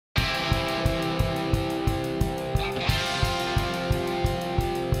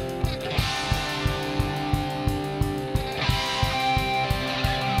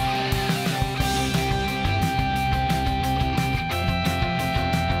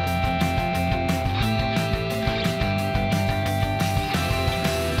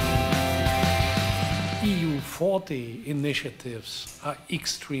40 initiatives are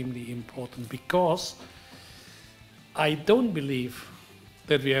extremely important, because I don't believe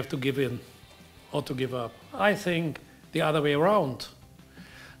that we have to give in or to give up. I think the other way around.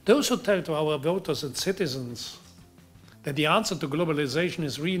 Those who tell to our voters and citizens that the answer to globalization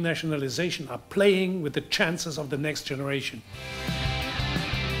is renationalization are playing with the chances of the next generation.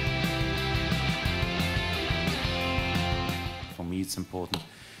 For me, it's important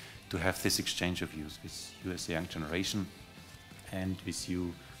to have this exchange of views with you as a young generation and with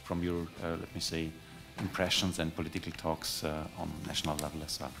you from your, let me say, impressions and political talks on national level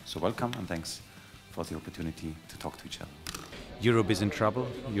as well. So welcome and thanks for the opportunity to talk to each other. Europe is in trouble,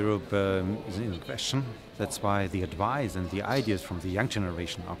 Europe is in question. That's why the advice and the ideas from the young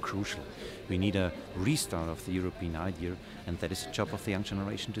generation are crucial. We need a restart of the European idea, and that is the job of the young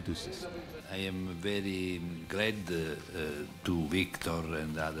generation to do this. I am very glad to Victor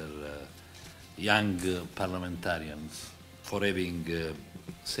and other young parliamentarians for having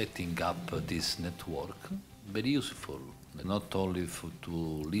setting up this network. Very useful, not only to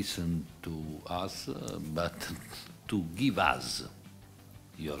listen to us, but to give us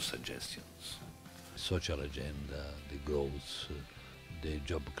your suggestions. Social agenda, the growth, the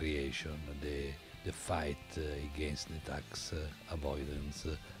job creation, the fight against the tax avoidance.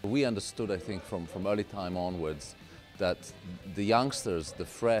 We understood, I think, from early time onwards that the youngsters, the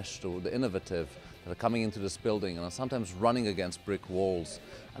fresh, the innovative, that are coming into this building and are sometimes running against brick walls,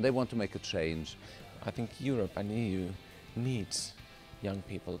 and they want to make a change. I think Europe and EU needs young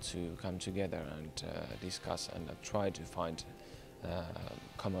people to come together and discuss and try to find a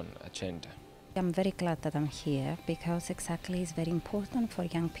common agenda. I'm very glad that I'm here, because exactly it's very important for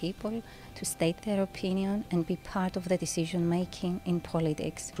young people to state their opinion and be part of the decision making in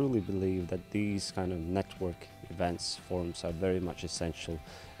politics. I truly believe that these kind of network events, forums are very much essential,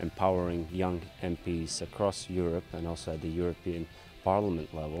 empowering young MPs across Europe and also at the European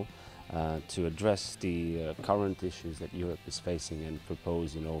Parliament level to address the current issues that Europe is facing and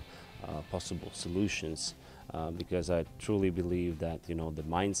propose, possible solutions. Because I truly believe that, the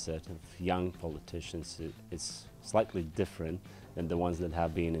mindset of young politicians is slightly different than the ones that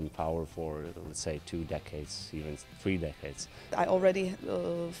have been in power for, let's say, 2 decades, even 3 decades. I already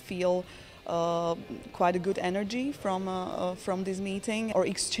feel quite a good energy from this meeting, or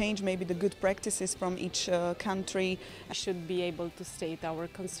exchange maybe the good practices from each country. We should be able to state our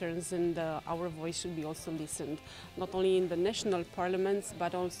concerns, and our voice should be also listened, not only in the national parliaments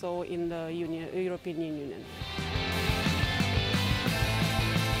but also in the European Union.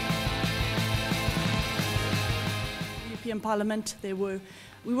 European Parliament,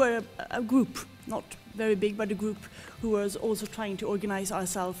 we were a group, not very big, but a group who was also trying to organize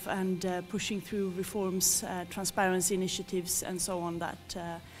ourselves and pushing through reforms, transparency initiatives and so on that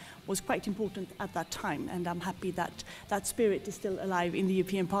was quite important at that time, and I'm happy that that spirit is still alive in the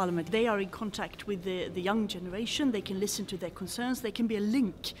European Parliament. They are in contact with the young generation, they can listen to their concerns, they can be a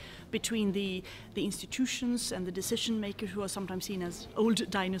link between the institutions and the decision makers, who are sometimes seen as old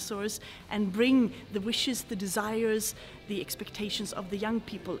dinosaurs, and bring the wishes, the desires, the expectations of the young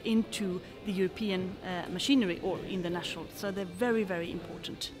people into the European machinery or in the national. So they're very, very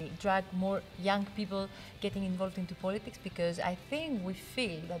important. Drag more young people getting involved into politics, because I think we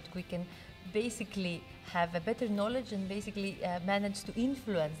feel that we can basically have a better knowledge and basically manage to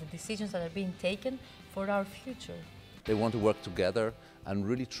influence the decisions that are being taken for our future. They want to work together and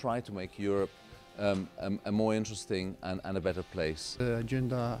really try to make Europe a more interesting and a better place. The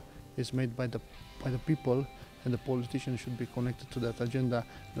agenda is made by the people, and the politician should be connected to that agenda.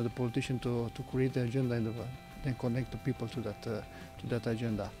 The politician to create the agenda and then connect the people to that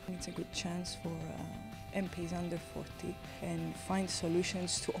agenda. It's a good chance for MPs under 40 and find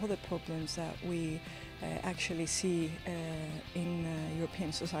solutions to all the problems that we actually see in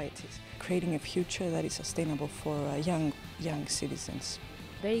European societies, creating a future that is sustainable for young citizens.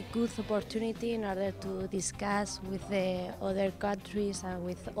 Very good opportunity in order to discuss with the other countries and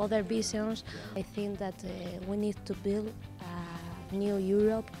with other visions. I think that we need to build a new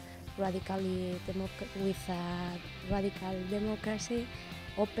Europe with a radical democracy,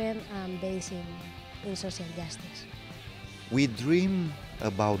 open and based in social justice. We dream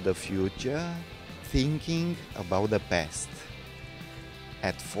about the future, thinking about the past.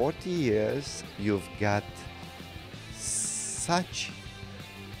 At 40 years, you've got such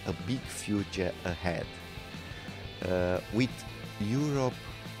a big future ahead with Europe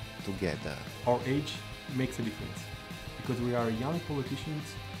together. Our age makes a difference, because we are young politicians.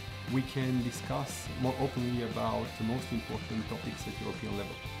 We can discuss more openly about the most important topics at European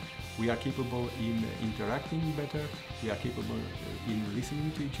level. We are capable in interacting better, we are capable in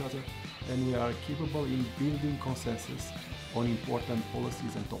listening to each other, and we are capable in building consensus on important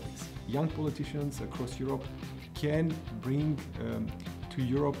policies and topics. Young politicians across Europe can bring to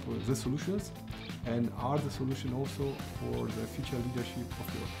Europe the solutions and are the solution also for the future leadership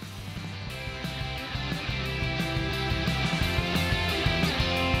of Europe.